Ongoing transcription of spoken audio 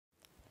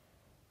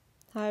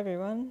Hi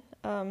everyone.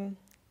 I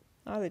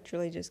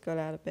literally just got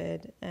out of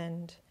bed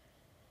and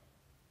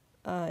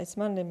it's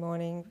Monday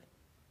morning.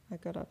 I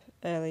got up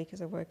early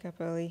because I woke up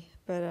early,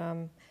 but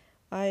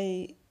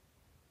I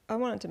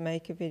wanted to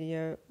make a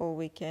video all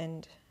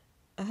weekend.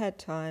 I had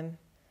time,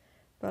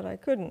 but I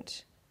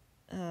couldn't.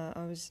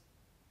 I was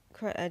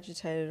quite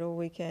agitated all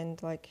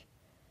weekend. Like,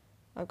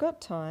 I've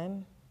got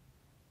time.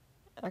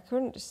 I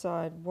couldn't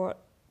decide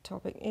what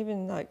topic,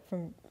 even like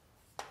from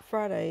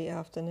Friday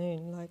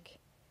afternoon,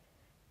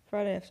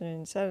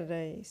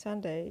 Saturday,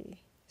 Sunday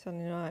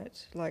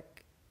night,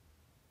 like,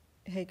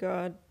 hey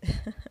God,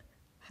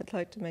 I'd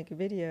like to make a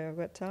video, I've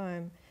got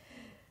time.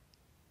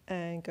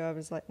 And God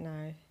was like,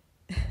 no,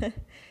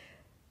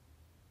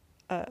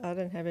 I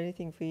don't have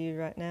anything for you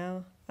right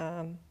now,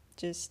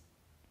 just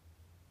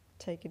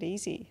take it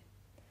easy.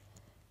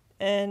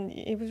 And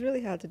it was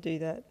really hard to do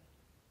that.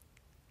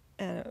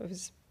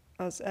 And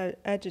I was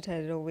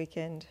agitated all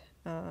weekend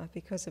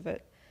because of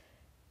it.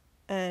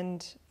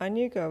 And I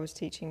knew God was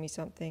teaching me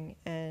something,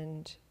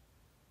 and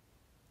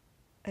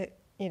it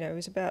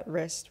was about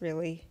rest,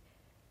 really,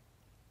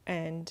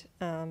 and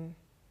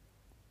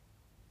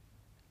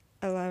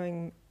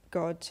allowing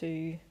God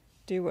to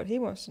do what He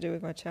wants to do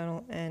with my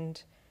channel,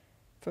 and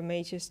for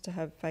me just to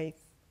have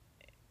faith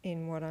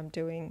in what I'm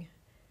doing,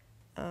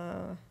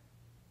 that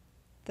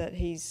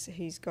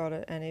He's got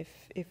it. And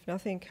if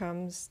nothing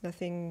comes,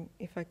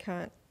 if I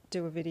can't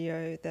do a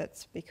video,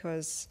 that's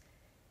because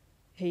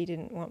He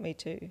didn't want me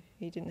to.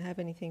 He didn't have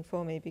anything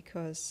for me,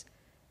 because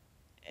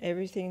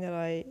everything that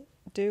I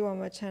do on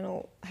my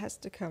channel has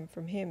to come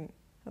from Him.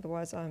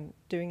 Otherwise, I'm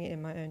doing it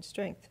in my own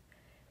strength.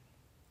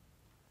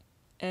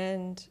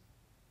 And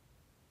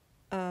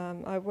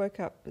I woke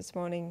up this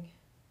morning,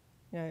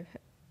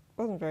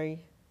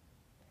 wasn't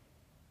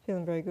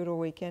feeling very good all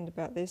weekend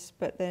about this,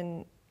 but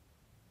then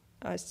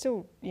I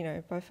still,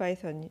 by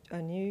faith, I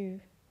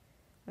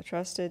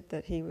trusted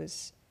that He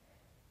was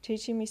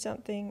teaching me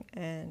something,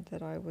 and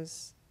that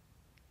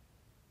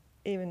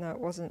even though it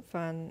wasn't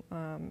fun,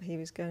 He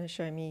was going to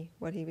show me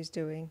what He was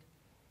doing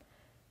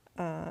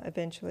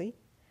eventually.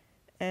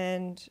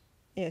 And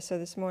so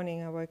this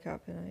morning I woke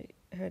up and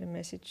I heard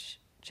a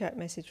chat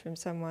message from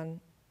someone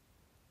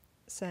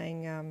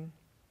saying,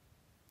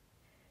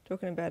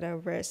 talking about our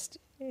rest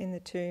in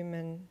the tomb,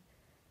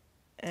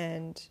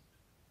 and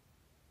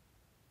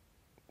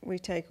we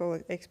take all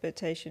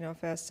expectation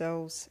off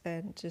ourselves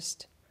and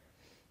just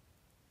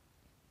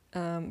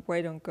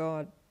wait on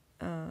God.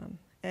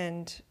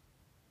 And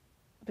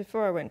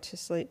before I went to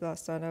sleep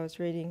last night, I was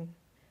reading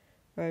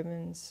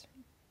Romans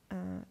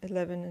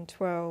 11 and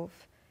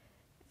 12,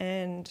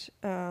 and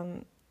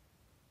I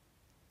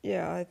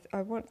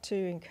want to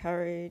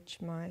encourage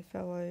my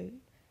fellow,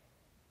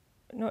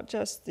 not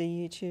just the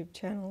YouTube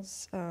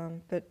channels,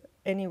 but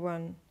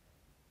anyone,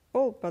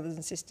 all brothers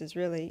and sisters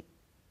really,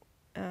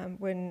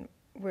 when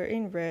we're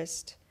in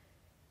rest,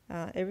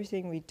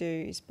 everything we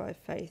do is by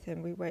faith,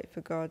 and we wait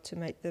for God to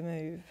make the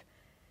move.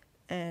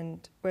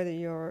 And whether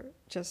you're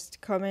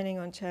just commenting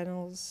on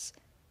channels,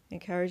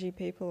 encouraging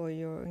people, or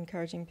you're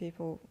encouraging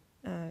people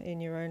in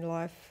your own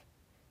life,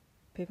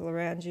 people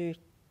around you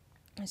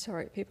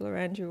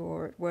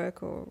or at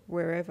work or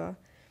wherever,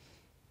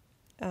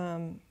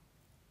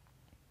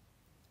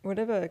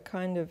 whatever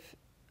kind of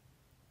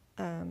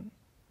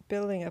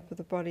building up of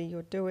the body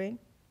you're doing,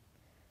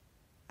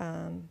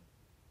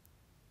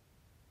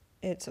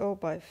 it's all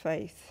by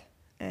faith.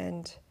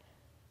 And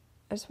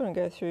I just want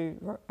to go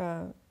through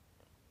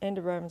end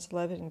of Romans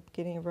 11 and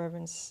beginning of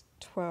Romans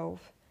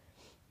 12.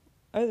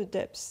 Oh, the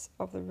depths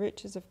of the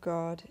riches of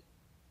God.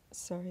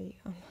 Sorry,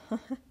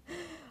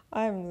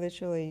 I'm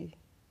literally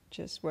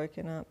just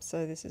woken up,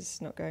 so this is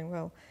not going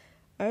well.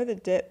 Oh, the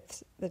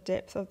depth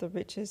of the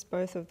riches,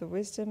 both of the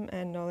wisdom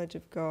and knowledge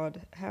of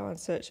God. How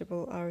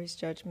unsearchable are His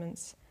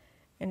judgments,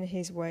 and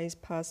His ways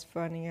past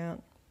finding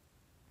out.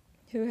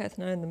 Who hath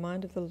known the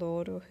mind of the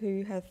Lord, or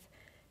who hath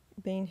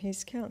been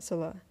His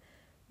counsellor,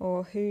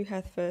 or who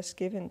hath first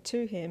given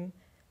to Him,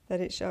 that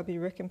it shall be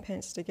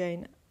recompensed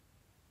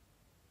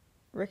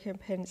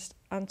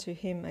unto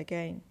Him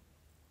again?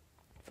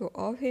 For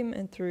of Him,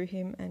 and through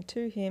Him, and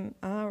to Him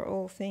are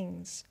all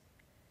things,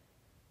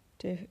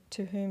 to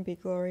whom be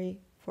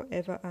glory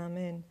forever.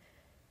 Amen.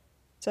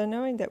 So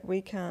knowing that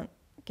we can't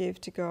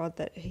give to God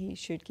that He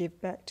should give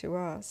back to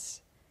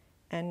us,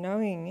 and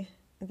knowing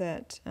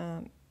that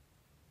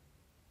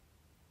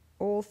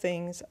all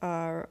things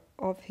are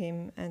of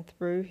Him, and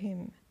through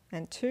Him,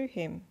 and to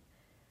Him,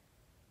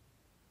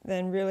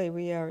 then really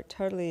we are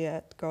totally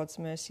at God's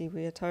mercy.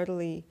 We are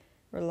totally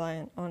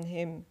reliant on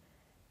Him.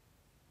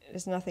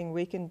 There's nothing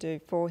we can do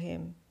for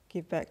Him,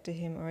 give back to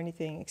Him, or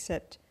anything,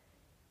 except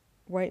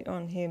wait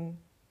on Him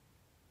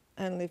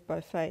and live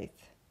by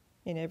faith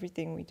in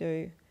everything we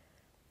do.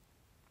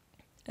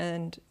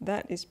 And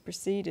that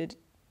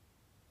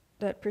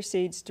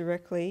precedes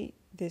directly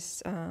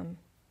this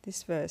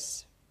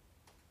verse,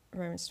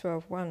 Romans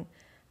 12:1.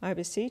 I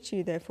beseech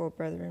you, therefore,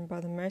 brethren, by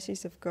the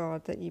mercies of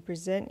God, that ye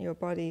present your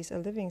bodies a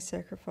living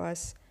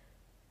sacrifice,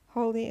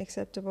 wholly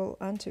acceptable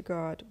unto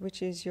God,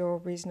 which is your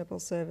reasonable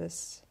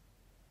service.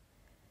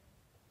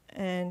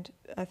 And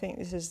I think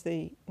this is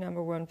the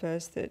number one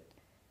verse that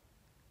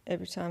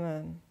every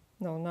time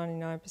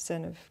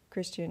 99% of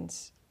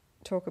Christians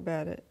talk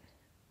about it,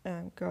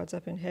 God's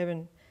up in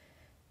heaven,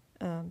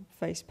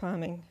 face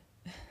palming,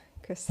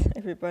 because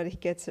everybody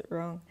gets it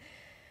wrong.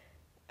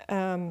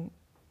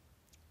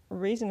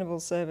 Reasonable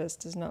service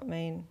does not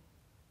mean,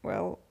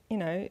 well,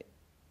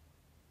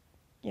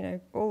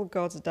 all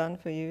God's done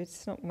for you.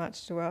 It's not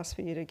much to ask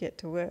for you to get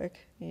to work.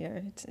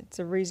 It's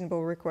a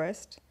reasonable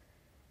request.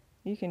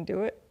 You can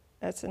do it.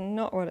 That's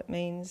not what it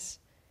means.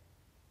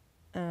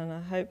 And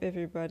I hope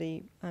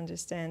everybody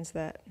understands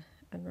that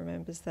and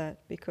remembers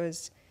that,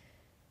 because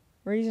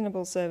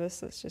reasonable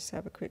service, let's just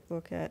have a quick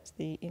look at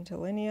the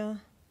interlinear.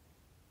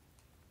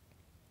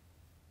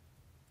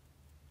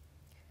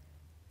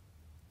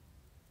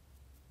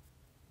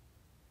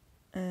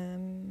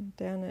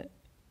 Down at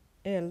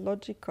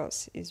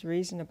logikos is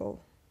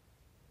reasonable.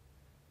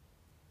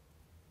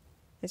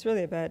 It's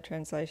really a bad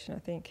translation, I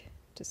think,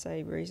 to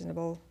say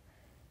reasonable.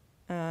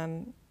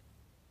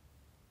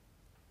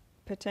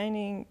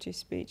 Pertaining to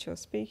speech or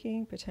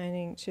speaking,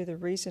 pertaining to the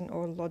reason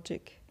or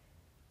logic,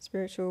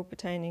 spiritual,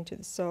 pertaining to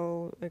the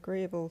soul,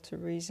 agreeable to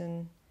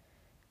reason,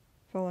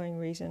 following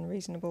reason,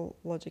 reasonable,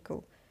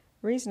 logical.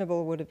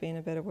 Reasonable would have been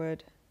a better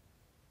word.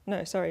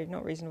 No, sorry,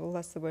 not reasonable,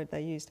 that's the word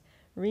they used.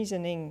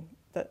 Reasoning.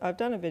 I've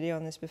done a video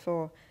on this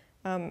before.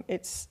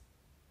 It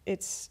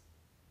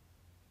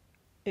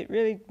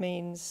really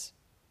means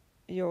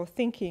your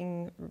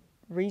thinking,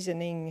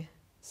 reasoning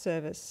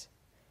service.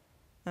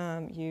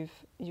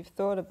 You've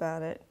thought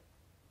about it.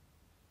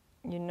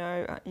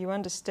 You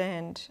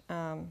understand.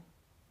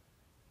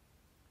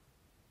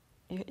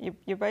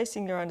 You're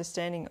basing your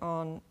understanding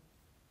on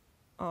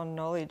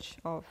knowledge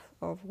of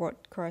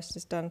what Christ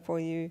has done for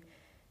you.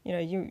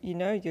 You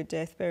know your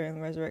death, burial,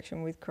 and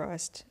resurrection with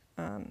Christ.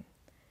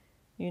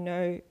 You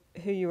know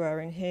who you are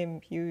in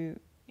Him. You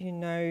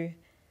know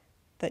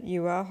that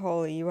you are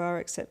holy, you are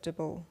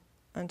acceptable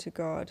unto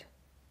God,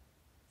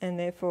 and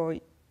therefore,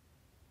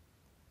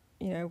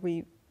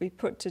 we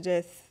put to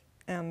death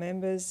our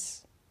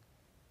members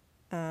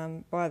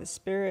by the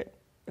Spirit.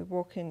 We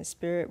walk in the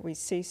Spirit. We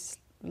cease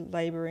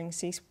labouring,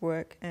 cease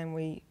work, and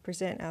we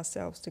present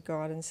ourselves to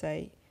God and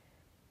say,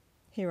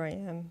 "Here I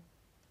am.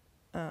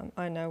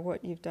 I know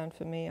what you've done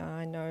for me.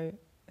 I know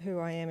who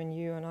I am in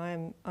you, and I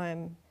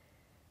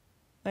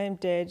am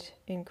dead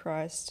in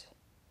Christ,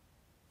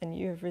 and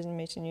you have risen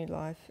me to new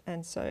life.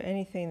 And so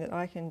anything that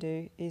I can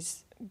do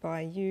is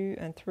by you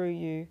and through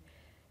you.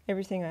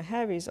 Everything I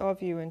have is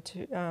of you and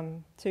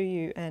to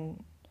you."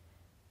 And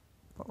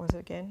what was it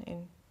again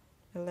in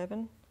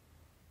 11?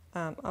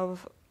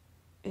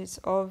 It's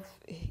of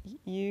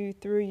you,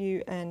 through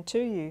you, and to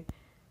you.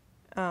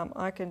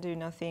 I can do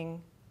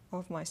nothing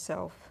of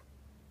myself.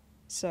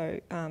 So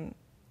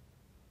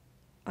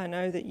I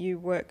know that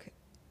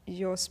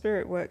your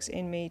Spirit works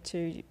in me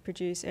to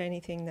produce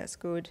anything that's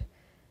good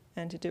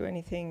and to do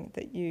anything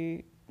that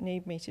you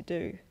need me to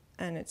do.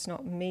 And it's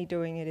not me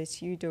doing it,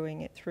 it's you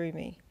doing it through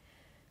me.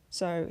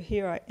 So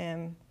here I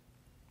am.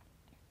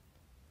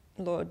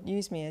 Lord,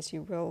 use me as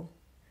you will.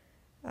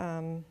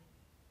 And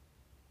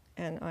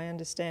I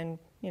understand,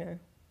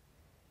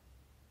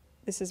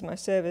 this is my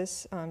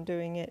service. I'm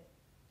doing it,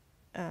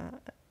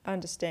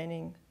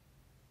 understanding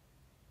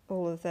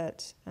all of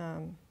that,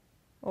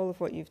 all of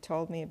what you've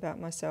told me about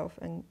myself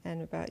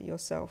and about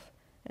yourself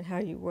and how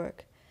you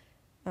work.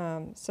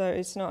 So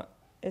it's not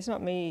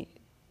me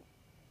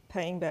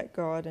paying back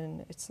God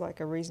and it's like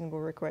a reasonable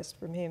request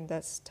from Him.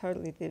 That's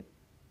the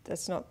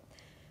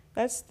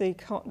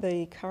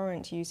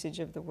current usage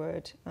of the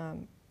word,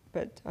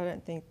 but I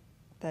don't think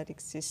that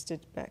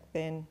existed back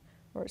then,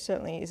 or it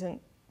certainly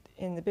isn't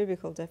in the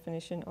biblical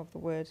definition of the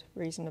word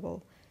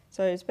reasonable.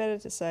 So it's better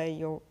to say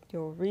your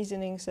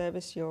reasoning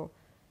service, your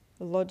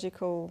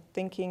logical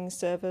thinking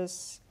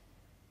service.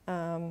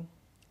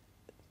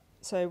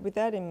 So with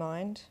that in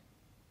mind,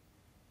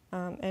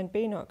 and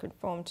be not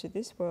conformed to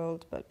this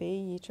world, but be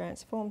ye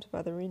transformed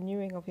by the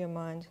renewing of your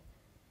mind,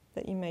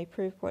 that ye may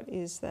prove what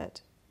is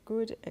that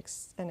good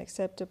and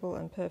acceptable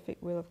and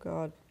perfect will of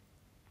God.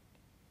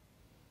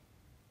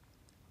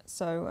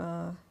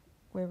 So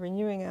we're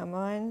renewing our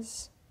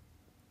minds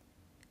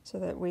so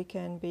that we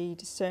can be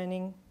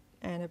discerning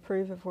and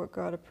approve of what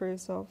God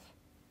approves of.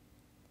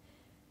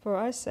 For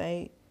I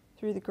say,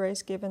 through the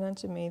grace given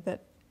unto me,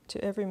 that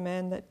to every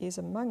man that is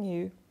among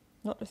you,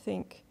 not to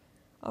think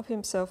of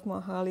himself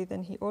more highly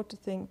than he ought to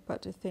think,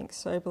 but to think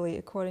soberly,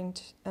 according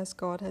to, as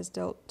God has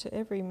dealt to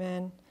every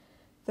man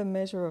the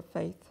measure of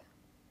faith.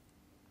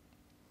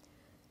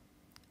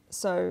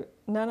 So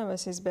none of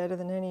us is better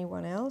than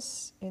anyone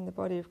else in the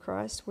body of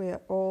Christ. We are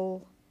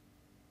all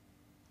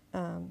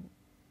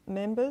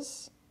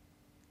members,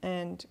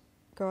 and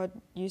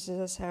God uses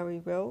us how He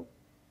will,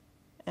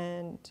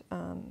 and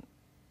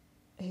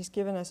He's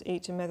given us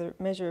each a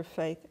measure of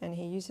faith, and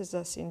He uses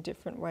us in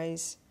different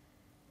ways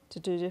to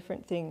do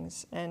different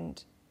things,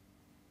 and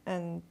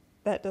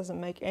that doesn't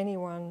make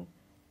anyone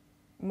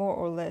more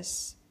or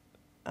less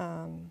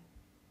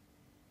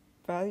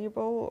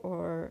valuable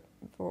or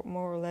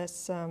more or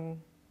less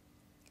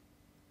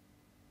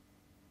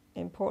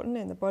important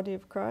in the body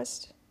of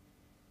Christ.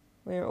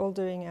 We're all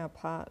doing our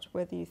part,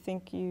 whether you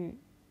think you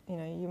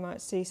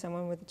might see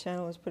someone with a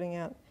channel is putting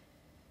out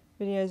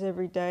videos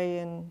every day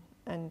and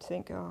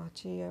think, oh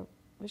gee, I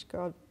wish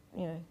God,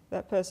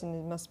 that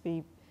person must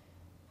be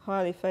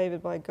highly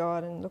favoured by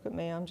God, and look at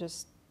me, I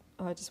just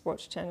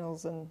watch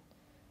channels and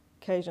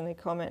occasionally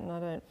comment and I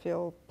don't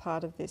feel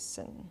part of this,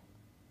 and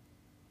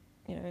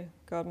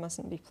God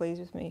mustn't be pleased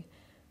with me.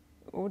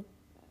 Well,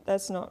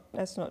 that's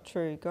not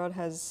true. God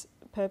has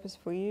a purpose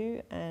for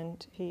you,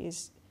 and He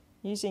is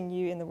using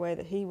you in the way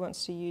that He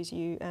wants to use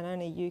you, and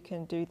only you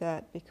can do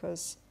that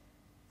because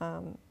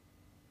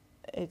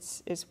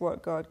it's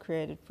what God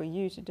created for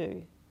you to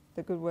do.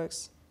 The good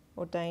works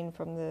ordained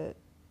from the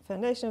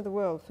foundation of the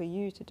world for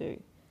you to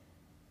do.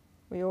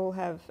 We all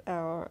have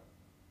our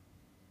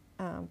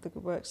the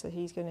good works that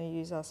He's going to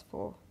use us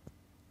for,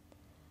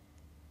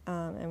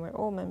 and we're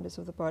all members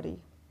of the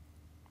body,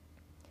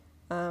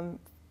 and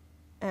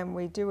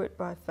we do it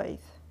by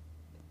faith.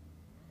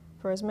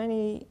 For as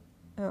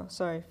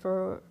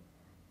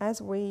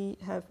we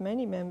have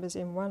many members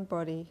in one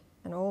body,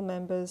 and all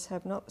members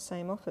have not the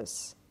same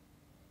office,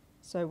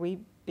 so we,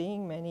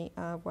 being many,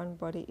 are one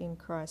body in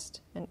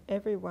Christ, and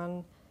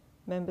everyone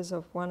members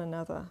of one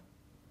another.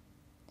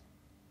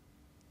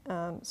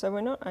 So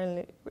we're not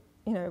only,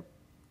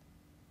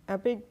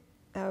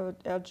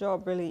 our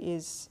job really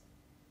is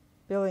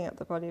building up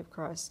the body of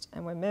Christ,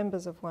 and we're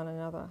members of one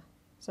another.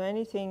 So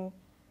anything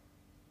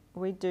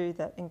we do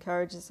that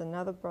encourages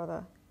another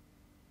brother,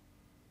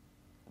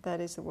 that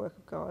is the work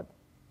of God.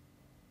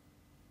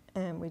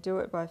 And we do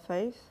it by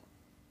faith,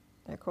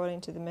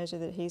 according to the measure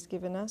that He's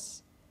given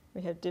us.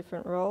 We have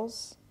different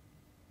roles.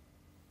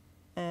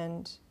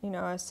 And,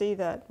 I see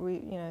that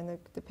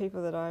the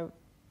people that I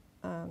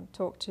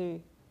talk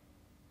to,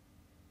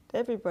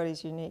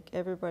 everybody's unique.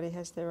 Everybody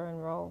has their own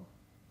role.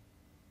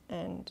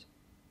 And,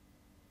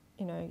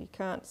 you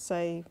can't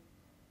say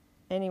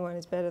anyone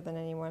is better than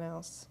anyone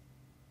else,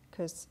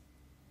 because,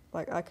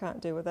 I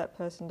can't do what that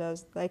person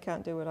does. They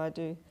can't do what I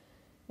do.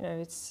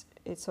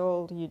 It's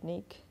all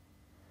unique.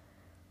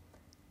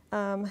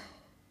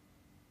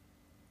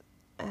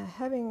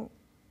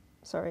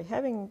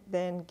 Having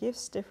then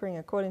gifts differing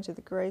according to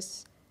the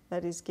grace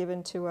that is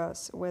given to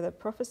us, whether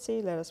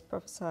prophecy, let us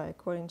prophesy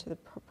according to the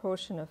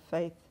proportion of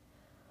faith,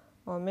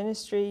 or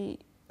ministry,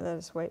 let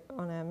us wait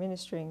on our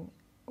ministering,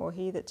 or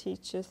he that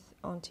teacheth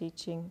on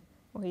teaching,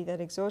 or he that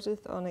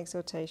exhorteth on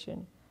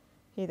exhortation.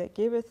 He that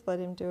giveth, let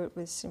him do it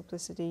with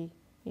simplicity.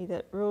 He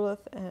that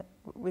ruleth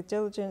with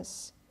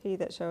diligence, he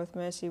that showeth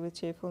mercy with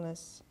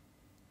cheerfulness.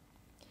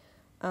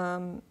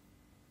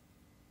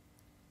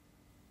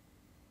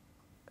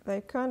 They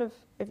kind of,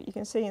 if you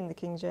can see in the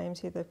King James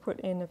here, they've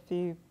put in a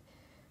few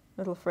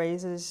little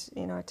phrases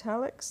in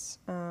italics.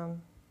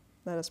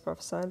 Let us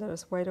prophesy, let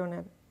us wait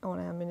on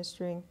our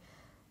ministering.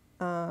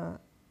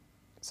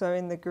 So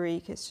in the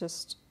Greek, it's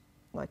just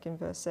like in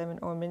verse 7,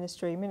 or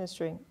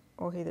ministering,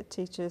 or he that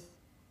teacheth,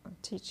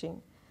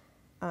 teaching.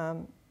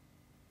 And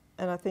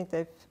I think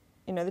they've,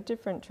 the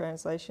different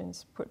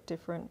translations put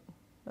different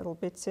little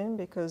bits in,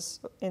 because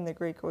in the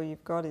Greek all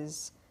you've got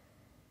is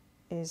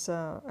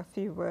a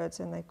few words,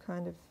 and they've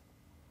kind of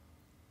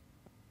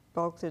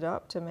bulked it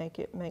up to make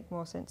it make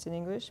more sense in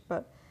English.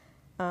 But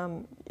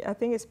I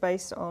think it's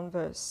based on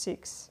verse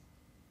 6.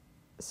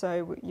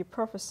 So you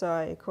prophesy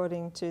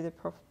according to the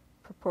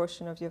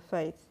proportion of your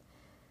faith.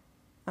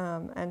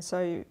 And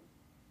so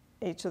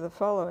each of the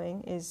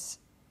following is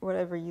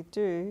whatever you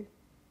do,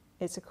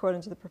 it's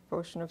according to the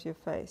proportion of your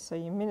faith. So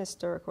you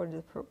minister according to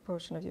the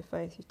proportion of your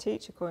faith. You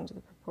teach according to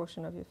the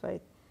proportion of your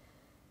faith.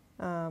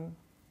 You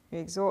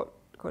exhort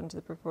according to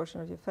the proportion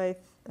of your faith,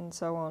 and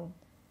so on.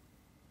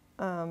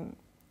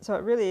 So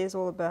it really is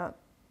all about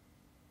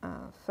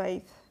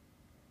faith.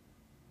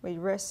 We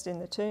rest in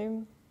the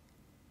tomb.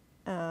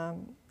 Our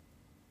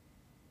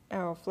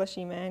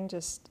fleshy man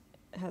just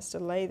has to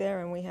lay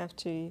there, and we have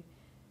to,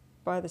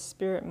 by the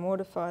Spirit,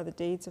 mortify the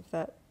deeds of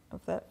that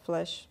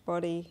flesh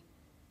body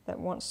that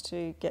wants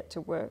to get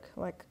to work.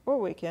 Like all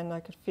weekend I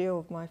could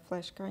feel my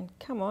flesh going,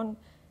 come on,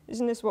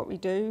 isn't this what we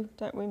do?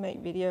 Don't we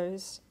make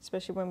videos,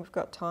 especially when we've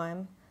got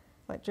time?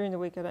 Like during the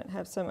week I don't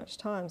have so much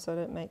time, so I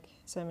don't make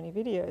so many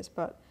videos,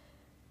 but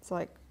it's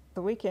like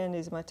the weekend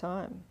is my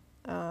time.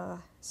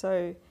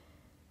 So,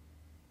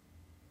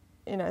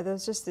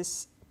 there's just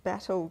this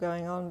battle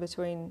going on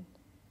between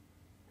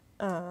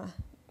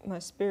my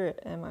spirit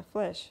and my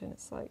flesh, and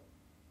it's like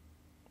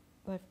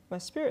my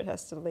spirit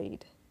has to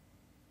lead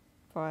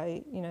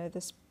by,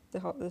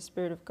 the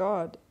Spirit of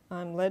God.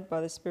 I'm led by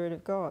the Spirit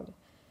of God.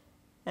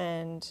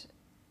 And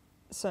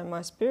so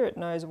my spirit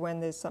knows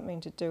when there's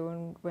something to do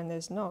and when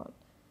there's not.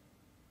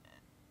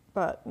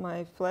 But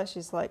my flesh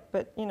is like,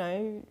 but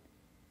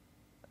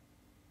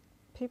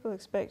people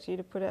expect you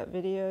to put out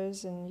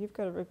videos, and you've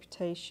got a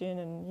reputation,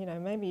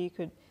 and maybe you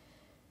could,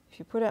 if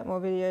you put out more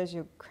videos,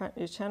 your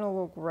channel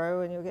will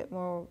grow and you'll get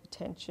more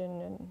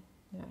attention, and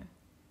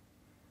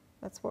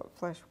that's what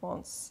flesh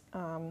wants.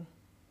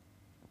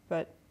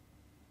 But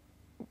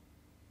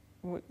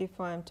if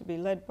I am to be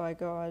led by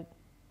God,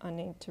 I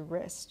need to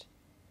rest.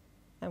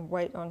 and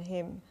wait on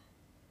him.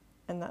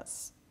 And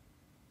that's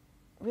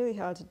really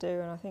hard to do,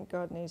 and I think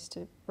God needs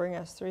to bring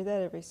us through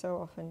that every so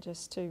often,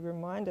 just to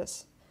remind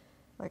us.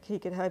 Like, he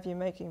could have you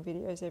making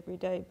videos every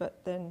day,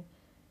 but then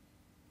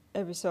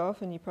every so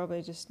often you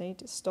probably just need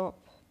to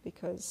stop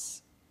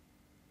because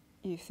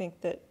you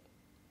think that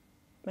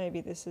maybe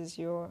this is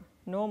your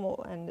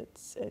normal and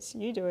it's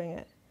you doing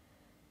it.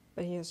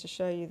 But he has to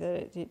show you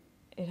that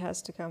it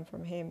has to come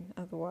from him,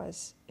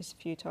 otherwise it's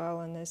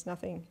futile and there's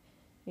nothing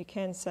you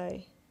can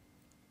say.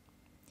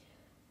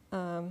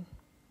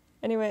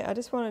 Anyway, I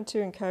just wanted to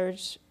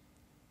encourage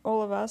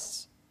all of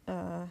us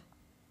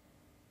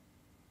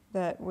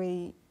that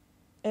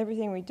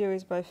everything we do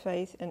is by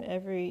faith, and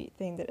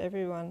everything that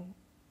everyone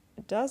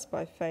does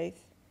by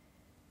faith,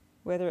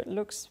 whether it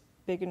looks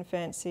big and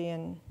fancy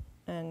and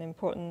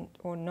important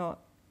or not,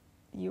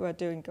 you are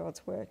doing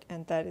God's work,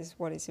 and that is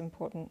what is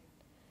important.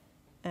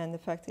 And the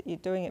fact that you're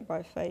doing it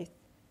by faith,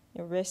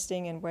 you're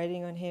resting and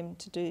waiting on him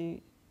to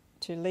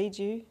lead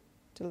you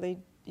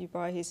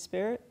by his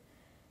Spirit.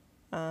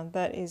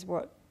 That is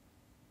what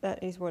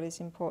is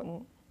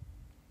important.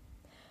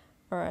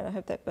 All right, I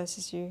hope that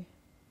blesses you.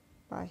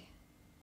 Bye.